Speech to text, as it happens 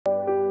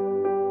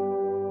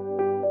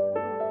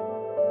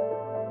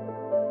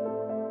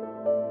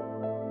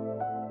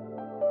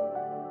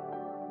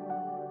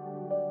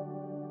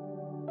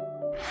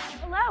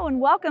and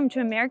welcome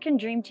to American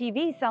Dream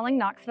TV Selling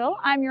Knoxville.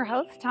 I'm your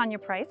host, Tanya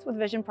Price with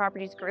Vision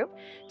Properties Group.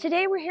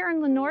 Today we're here in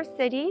Lenoir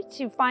City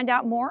to find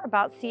out more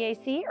about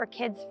CAC, or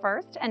Kids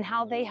First, and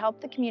how they help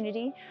the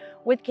community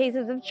with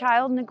cases of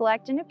child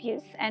neglect and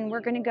abuse. And we're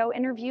going to go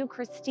interview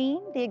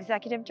Christine, the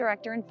Executive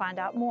Director, and find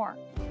out more.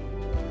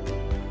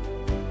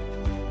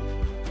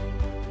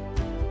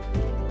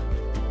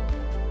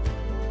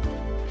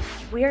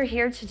 We are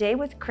here today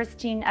with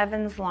Christine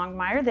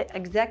Evans-Longmire, the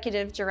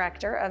Executive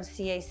Director of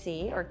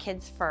CAC, or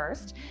Kids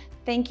First.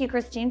 Thank you,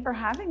 Christine, for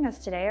having us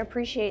today. I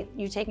appreciate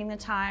you taking the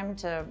time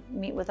to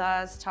meet with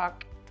us,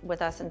 talk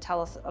with us, and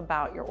tell us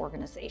about your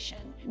organization.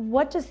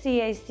 What does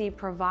CAC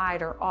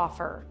provide or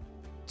offer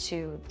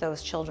to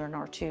those children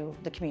or to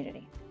the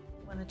community?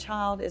 When a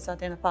child is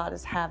identified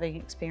as having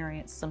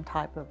experienced some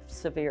type of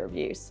severe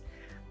abuse,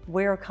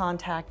 we're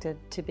contacted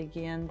to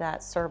begin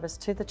that service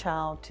to the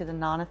child, to the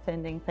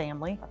non-offending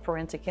family, a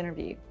forensic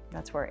interview.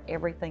 That's where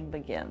everything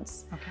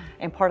begins. Okay.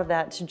 And part of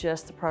that's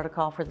just the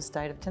protocol for the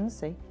state of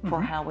Tennessee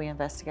for how we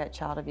investigate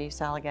child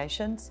abuse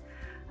allegations.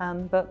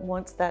 But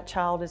once that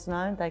child is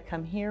known, they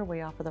come here,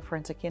 we offer the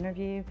forensic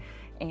interview,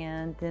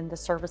 and then the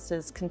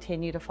services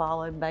continue to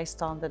follow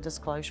based on the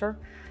disclosure.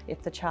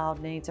 If the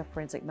child needs a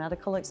forensic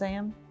medical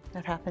exam,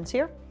 that happens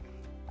here.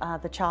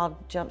 The child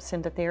jumps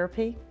into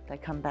therapy, they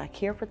come back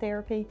here for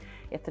therapy.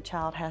 If the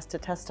child has to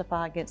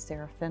testify against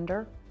their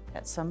offender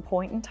at some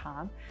point in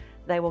time,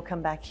 they will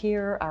come back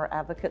here. Our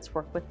advocates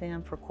work with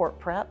them for court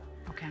prep.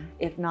 Okay.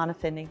 If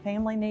non-offending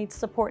family needs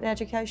support and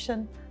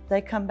education,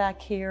 they come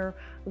back here.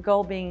 The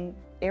goal being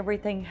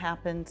everything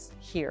happens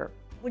here.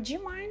 Would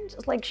you mind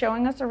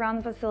showing us around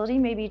the facility,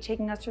 maybe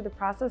taking us through the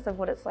process of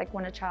what it's like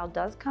when a child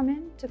does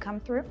come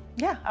through?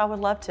 Yeah, I would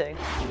love to.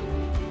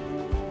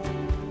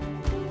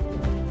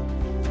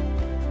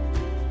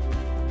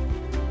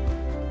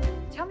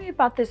 Tell me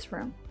about this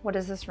room. What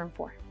is this room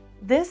for?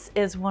 This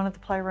is one of the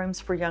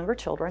playrooms for younger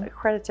children,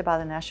 accredited by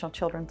the National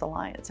Children's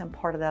Alliance, and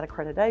part of that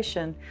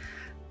accreditation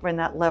and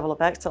that level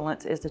of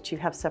excellence is that you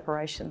have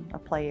separation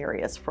of play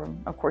areas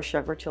from, of course,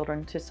 younger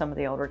children to some of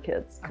the older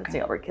kids, because the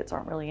older kids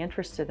aren't really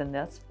interested in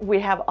this. We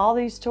have all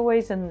these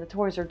toys, and the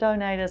toys are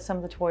donated. Some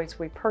of the toys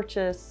we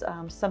purchase.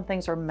 Some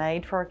things are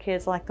made for our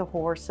kids, like the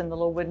horse and the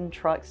little wooden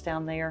trucks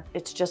down there.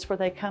 It's just where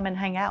they come and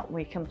hang out.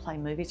 We can play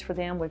movies for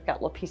them. We've got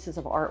little pieces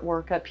of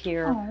artwork up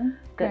here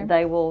that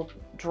they will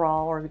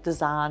draw or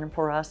design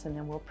for us, and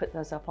then we'll put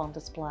those up on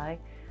display.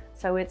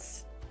 So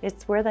it's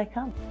where they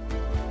come.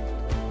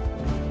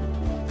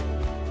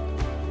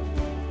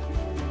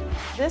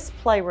 This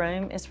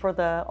playroom is for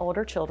the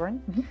older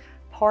children.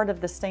 Part of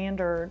the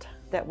standard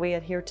that we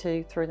adhere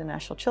to through the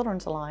National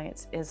Children's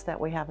Alliance is that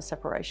we have a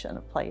separation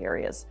of play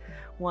areas.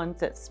 One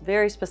that's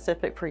very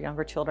specific for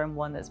younger children,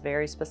 one that's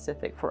very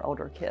specific for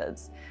older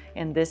kids.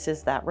 And this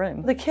is that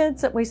room. The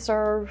kids that we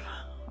serve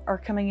are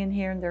coming in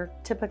here, and they're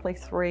typically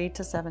 3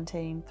 to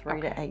 17,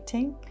 3 to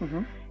 18.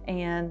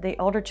 And the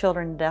older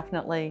children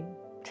definitely,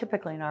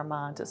 typically in our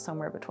minds, is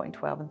somewhere between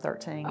 12 and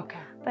 13.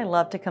 They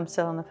love to come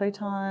sit on the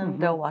futon,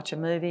 they'll watch a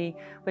movie.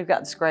 We've got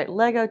this great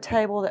Lego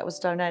table that was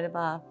donated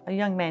by a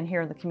young man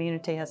here in the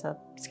community as a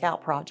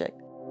scout project.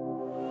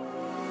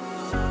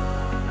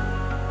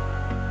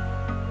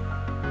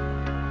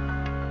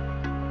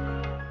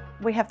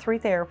 We have 3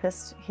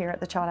 therapists here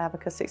at the Child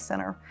Advocacy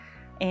Center,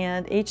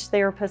 and each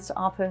therapist's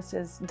office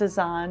is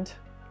designed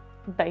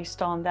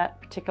based on that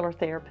particular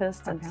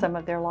therapist and some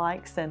of their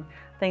likes and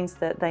things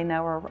that they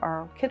know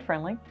are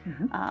kid-friendly.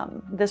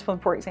 This one,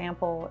 for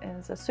example,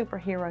 is a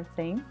superhero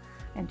theme,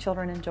 and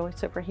children enjoy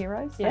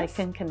superheroes. They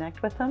can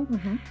connect with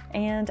them.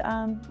 And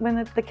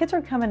when the kids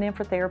are coming in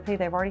for therapy,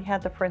 they've already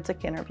had the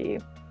forensic interview.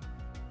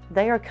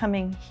 They are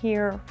coming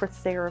here for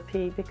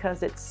therapy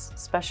because it's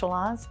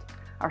specialized.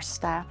 Our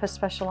staff is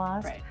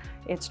specialized.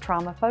 It's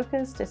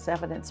trauma-focused, it's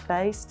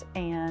evidence-based,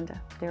 and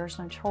there's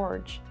no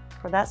charge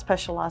for that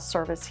specialized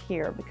service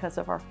here because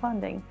of our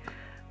funding.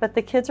 But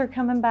the kids are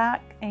coming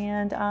back,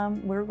 and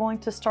we're going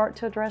to start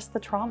to address the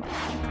trauma.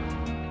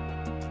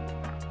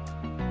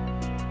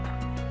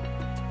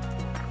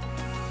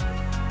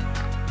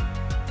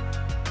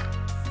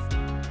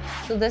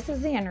 So this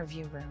is the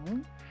interview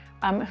room.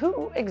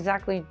 Who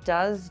exactly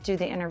does do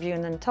the interview?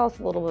 And then tell us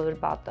a little bit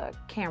about the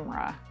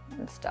camera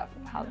and stuff,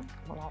 and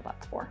what all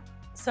that's for.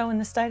 So in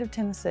the state of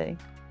Tennessee,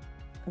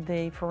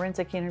 the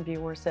forensic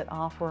interviewers that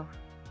offer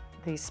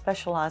these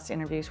specialized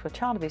interviews with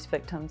child abuse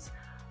victims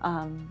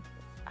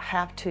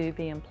have to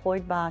be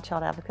employed by a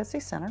Child Advocacy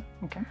Center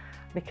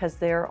because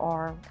there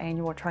are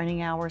annual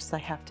training hours they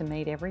have to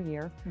meet every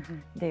year.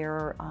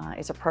 There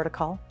is a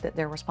protocol that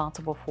they're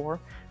responsible for.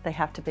 They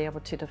have to be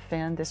able to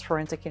defend this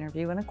forensic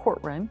interview in a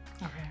courtroom.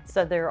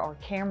 So there are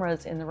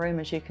cameras in the room,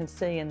 as you can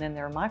see, and then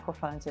there are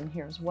microphones in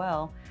here as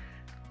well,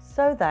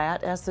 so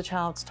that as the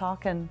child's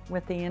talking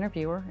with the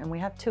interviewer, and we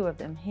have 2 of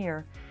them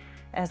here,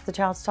 as the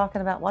child's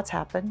talking about what's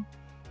happened,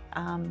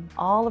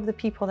 all of the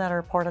people that are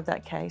a part of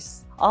that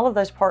case, all of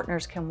those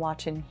partners can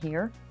watch and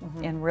hear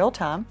in real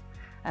time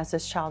as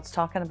this child's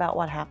talking about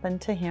what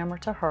happened to him or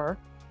to her.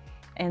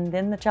 And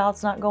then the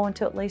child's not going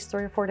to at least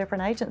 3 or 4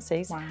 different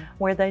agencies Wow.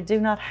 where they do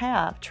not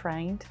have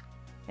trained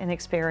and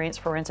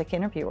experienced forensic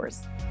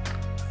interviewers.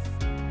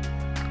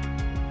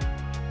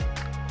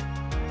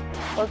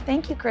 Well,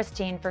 thank you,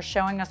 Christine, for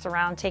showing us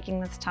around, taking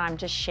this time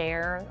to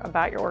share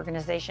about your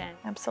organization.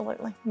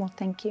 Absolutely. Well,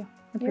 thank you.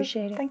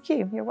 Appreciate it. Thank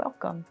you. You're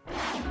welcome.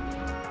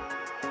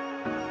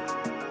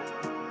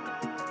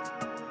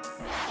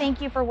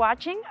 Thank you for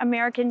watching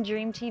American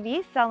Dream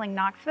TV Selling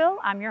Knoxville.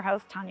 I'm your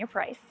host, Tanya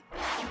Price.